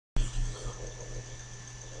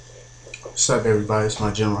What's up, everybody? It's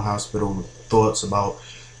my General Hospital thoughts about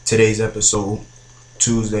today's episode,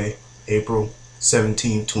 Tuesday, April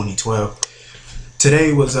 17th, 2012.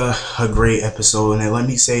 Today was a great episode, and let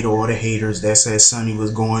me say to all the haters that said Sonny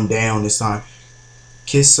was going down this time,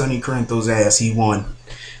 kiss Sonny Corinthos' ass. He won.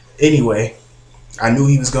 Anyway, I knew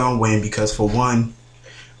he was going to win because, for one,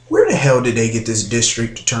 where the hell did they get this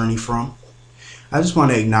district attorney from? I just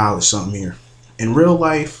want to acknowledge something here. In real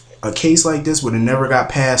life, a case like this would have never got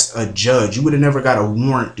past a judge. You would have never got a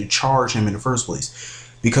warrant to charge him in the first place.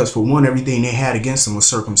 Because, for one, everything they had against him was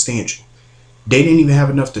circumstantial. They didn't even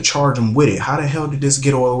have enough to charge him with it. How the hell did this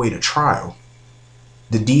get all the way to trial?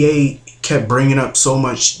 The DA kept bringing up so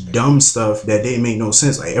much dumb stuff that didn't make no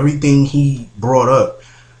sense. Like, everything he brought up,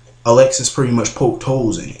 Alexis pretty much poked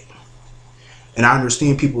holes in it. And I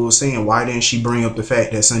understand people were saying, why didn't she bring up the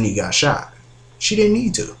fact that Sonny got shot? She didn't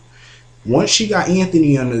need to. Once she got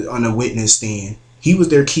Anthony on the witness stand, he was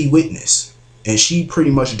their key witness. And she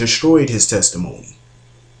pretty much destroyed his testimony.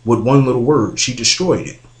 With one little word, she destroyed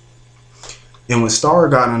it. And when Star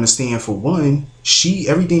got on the stand, for one,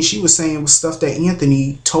 everything she was saying was stuff that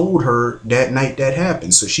Anthony told her that night that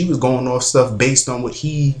happened. So she was going off stuff based on what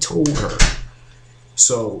he told her.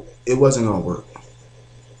 So it wasn't going to work.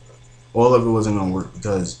 All of it wasn't going to work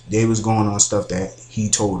because they was going on stuff that he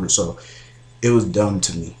told her. So it was dumb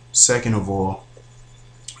to me. Second of all,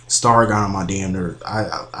 Star got on my damn nerves.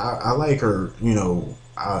 I like her,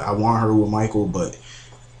 I want her with Michael, but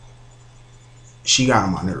she got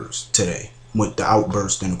on my nerves today with the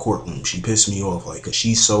outburst in the courtroom. She pissed me off, like, cause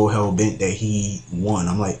she's so hell bent that he won.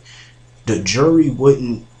 I'm like, the jury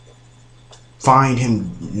wouldn't find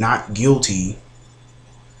him not guilty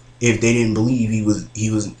if they didn't believe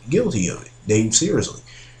he was guilty of it. They seriously.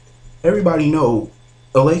 Everybody know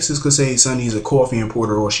Alexis could say Sonny's a coffee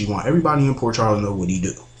importer all she want. Everybody in Port Charles know what he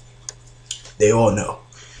do. They all know.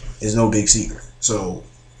 It's no big secret. So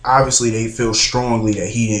obviously they feel strongly that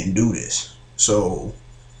he didn't do this. So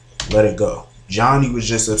let it go. Johnny was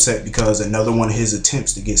just upset because another one of his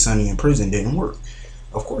attempts to get Sonny in prison didn't work.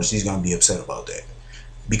 Of course he's gonna be upset about that.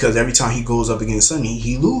 Because every time he goes up against Sonny,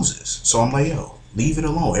 he loses. So I'm like, yo, leave it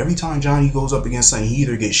alone. Every time Johnny goes up against Sonny, he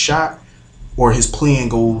either gets shot or his plan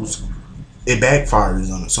goes, it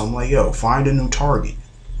backfires on him. So I'm like, yo, find a new target.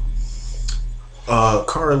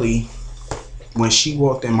 Carly, when she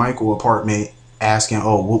walked in Michael's apartment asking,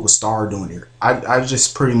 oh, what was Star doing here? I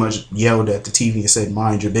just pretty much yelled at the TV and said,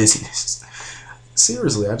 mind your business.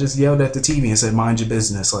 Seriously, I just yelled at the TV and said, mind your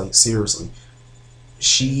business. Like, seriously.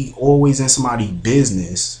 She always in somebody's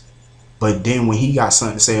business, but then when he got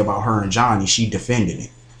something to say about her and Johnny, she defended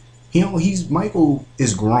it. Michael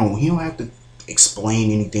is grown. He don't have to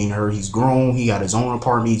explain anything to her. He's grown. He got his own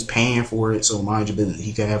apartment. He's paying for it. So mind your business.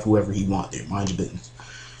 He can have whoever he wants there. Mind your business.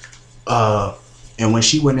 And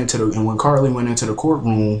when Carly went into the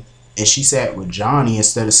courtroom and she sat with Johnny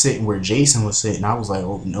instead of sitting where Jason was sitting, I was like,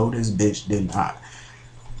 oh no, this bitch did not.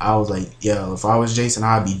 I was like, yo, if I was Jason,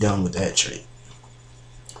 I'd be done with that trick.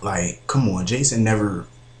 Like, come on, Jason never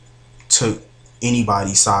took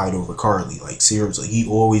anybody's side over Carly. Like, seriously, he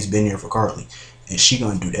always been there for Carly. And she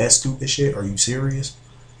gonna do that stupid shit? Are you serious?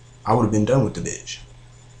 I would have been done with the bitch.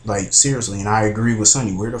 Like, seriously, and I agree with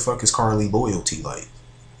Sonny. Where the fuck is Carly loyalty? Like,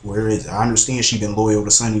 where is it? I understand she been loyal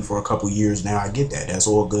to Sonny for a couple years now. I get that. That's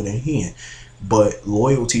all good in hand. But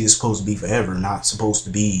loyalty is supposed to be forever, not supposed to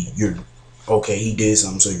be okay, he did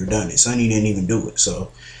something, so you're done. Sonny didn't even do it,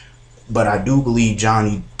 so. But I do believe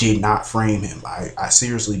Johnny did not frame him. I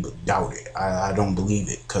seriously doubt it. I don't believe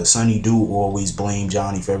it. Because Sonny do always blame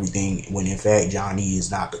Johnny for everything when in fact Johnny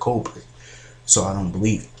is not the culprit. So I don't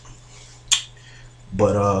believe it.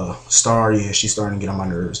 But Star, yeah, she's starting to get on my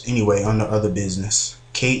nerves. Anyway, on the other business,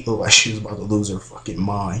 Kate looked like she was about to lose her fucking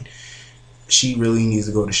mind. She really needs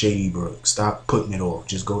to go to Shady Brook. Stop putting it off.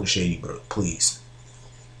 Just go to Shady Brook, please.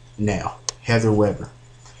 Now, Heather Weber.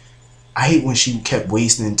 I hate when she kept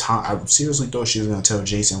wasting time. I seriously thought she was going to tell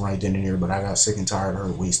Jason right then and there, but I got sick and tired of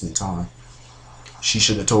her wasting time. She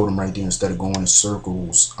should have told him right there instead of going in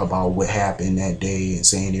circles about what happened that day and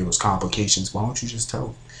saying there was complications. Why don't you just tell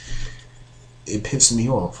him? It pissed me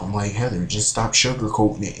off. I'm like, Heather, just stop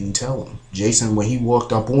sugarcoating it and tell him. Jason, when he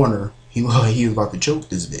walked up on her, he looked like he was about to choke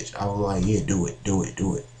this bitch. I was like, yeah, do it.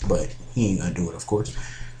 But he ain't going to do it, of course.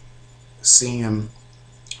 Sam,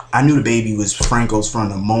 I knew the baby was Franco's from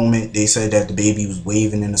the moment they said that the baby was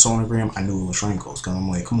waving in the sonogram. I knew it was Franco's because I'm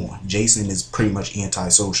like, come on. Jason is pretty much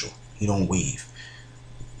antisocial. He don't wave.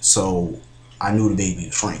 So I knew the baby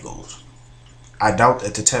was Franco's. I doubt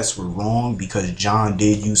that the tests were wrong because John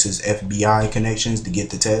did use his FBI connections to get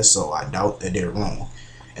the test. So I doubt that they're wrong.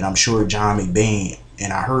 And I'm sure John McBain,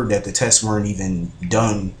 and I heard that the tests weren't even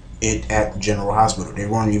done it at the General Hospital. They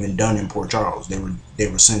weren't even done in Port Charles. They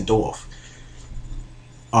were sent off.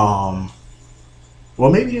 Well,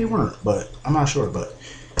 maybe they weren't, but I'm not sure. But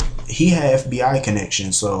he had FBI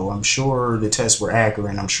connections, so I'm sure the tests were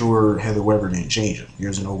accurate. I'm sure Heather Weber didn't change them.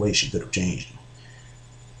 There's no way she could have changed them.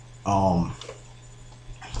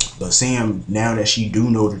 But Sam, now that she do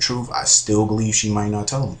know the truth, I still believe she might not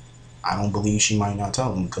tell him. I don't believe she might not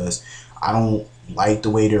tell him because I don't like the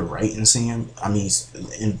way they're writing Sam. I mean,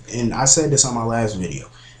 and I said this on my last video.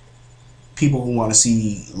 People who want to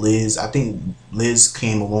see Liz, I think Liz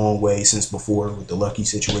came a long way since before with the Lucky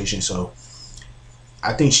situation. So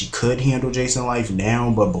I think she could handle Jason's life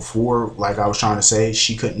now, but before, like I was trying to say,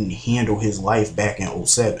 she couldn't handle his life back in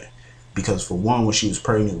 07. Because for one, when she was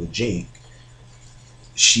pregnant with Jake,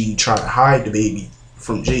 she tried to hide the baby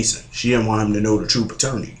from Jason. She didn't want him to know the true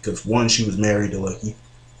paternity because one, she was married to Lucky.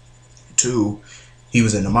 Two, he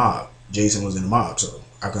was in the mob. Jason was in the mob, so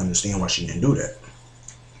I can understand why she didn't do that.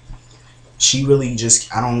 She really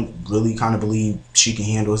just, I don't really kind of believe she can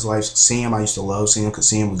handle his life. Sam, I used to love Sam because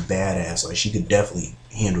Sam was badass. Like, she could definitely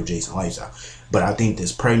handle Jason's lifestyle. But I think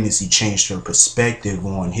this pregnancy changed her perspective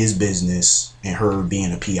on his business and her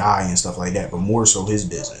being a PI and stuff like that, but more so his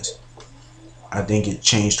business. I think it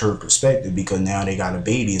changed her perspective because now they got a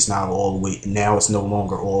baby. It's not all the way, now it's no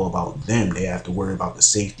longer all about them. They have to worry about the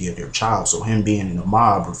safety of their child. So him being in a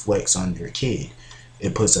mob reflects on their kid.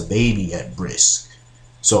 It puts a baby at risk.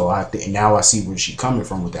 So I think now I see where she's coming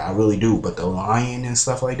from with that. I really do. But the lying and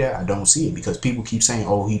stuff like that, I don't see it because people keep saying,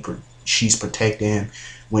 "Oh, she's protecting him."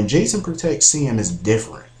 When Jason protects Sam, it's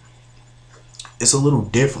different. It's a little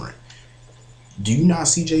different. Do you not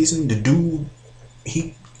see Jason? The dude,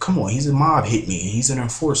 come on, he's a mob hitman. He's an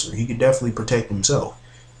enforcer. He could definitely protect himself.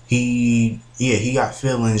 He got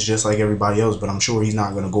feelings just like everybody else, but I'm sure he's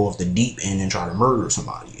not going to go off the deep end and try to murder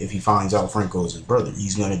somebody. If he finds out Franco is his brother,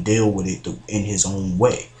 he's going to deal with it in his own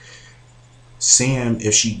way. Sam,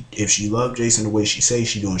 if she loved Jason the way she says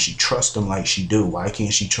she do and she trusts him like she do, why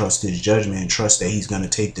can't she trust his judgment and trust that he's going to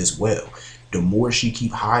take this well? The more she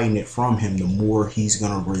keep hiding it from him, the more he's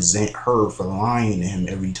going to resent her for lying to him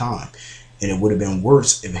every time. And it would have been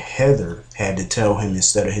worse if Heather had to tell him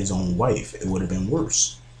instead of his own wife. It would have been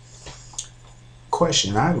worse.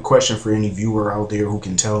 Question. I have a question for any viewer out there who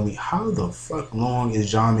can tell me how the fuck long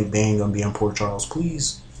is John McBain going to be in Port Charles?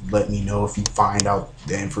 Please let me know if you find out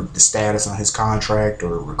then for the status on his contract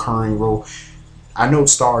or recurring role. I know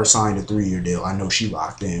Star signed a 3-year deal. I know she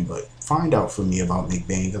locked in, but find out for me about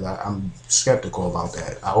McBain because I'm skeptical about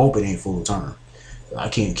that. I hope it ain't full term. I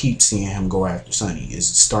can't keep seeing him go after Sonny. It's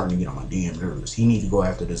starting to get on my damn nerves. He needs to go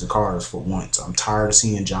after the Zaccaras for once. I'm tired of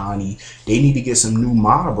seeing Johnny. They need to get some new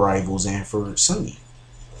mob rivals in for Sonny,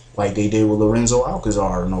 like they did with Lorenzo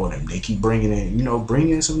Alcazar and all them. They keep bringing in,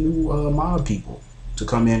 bring in some new mob people to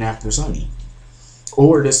come in after Sonny,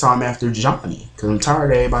 or this time after Johnny. Because I'm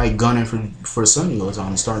tired of everybody gunning for Sonny all the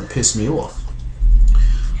time. It's starting to piss me off.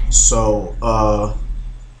 So I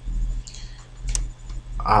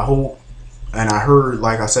hope. And I heard,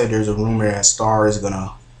 like I said, there's a rumor that Star is going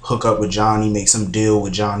to hook up with Johnny, make some deal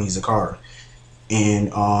with Johnny Zaccara.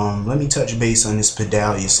 And let me touch base on this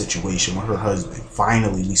Pedalia situation with her husband.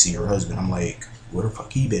 Finally, we see her husband. I'm like, where the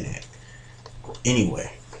fuck he been at?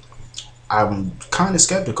 Anyway, I'm kind of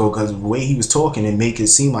skeptical because the way he was talking, it make it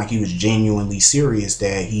seem like he was genuinely serious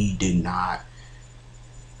that he did not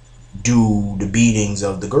do the beatings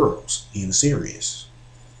of the girls. He was serious.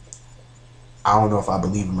 I don't know if I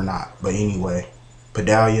believe him or not. But anyway,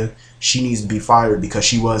 Pedalia, she needs to be fired because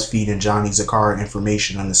she was feeding Johnny Zaccara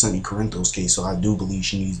information on the Sonny Corinthos case. So I do believe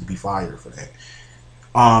she needs to be fired for that.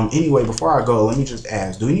 Anyway, before I go, let me just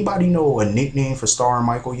ask, do anybody know a nickname for Star and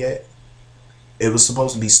Michael yet? It was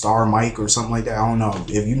supposed to be Star Mike or something like that. I don't know.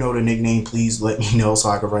 If you know the nickname, please let me know so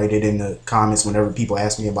I can write it in the comments whenever people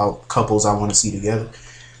ask me about couples I want to see together.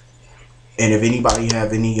 And if anybody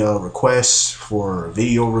have any requests for a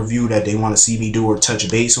video review that they want to see me do or touch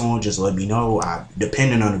base on, just let me know.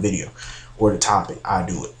 Depending on the video or the topic, I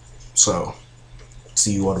do it. So,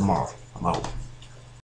 see you all tomorrow. I'm out.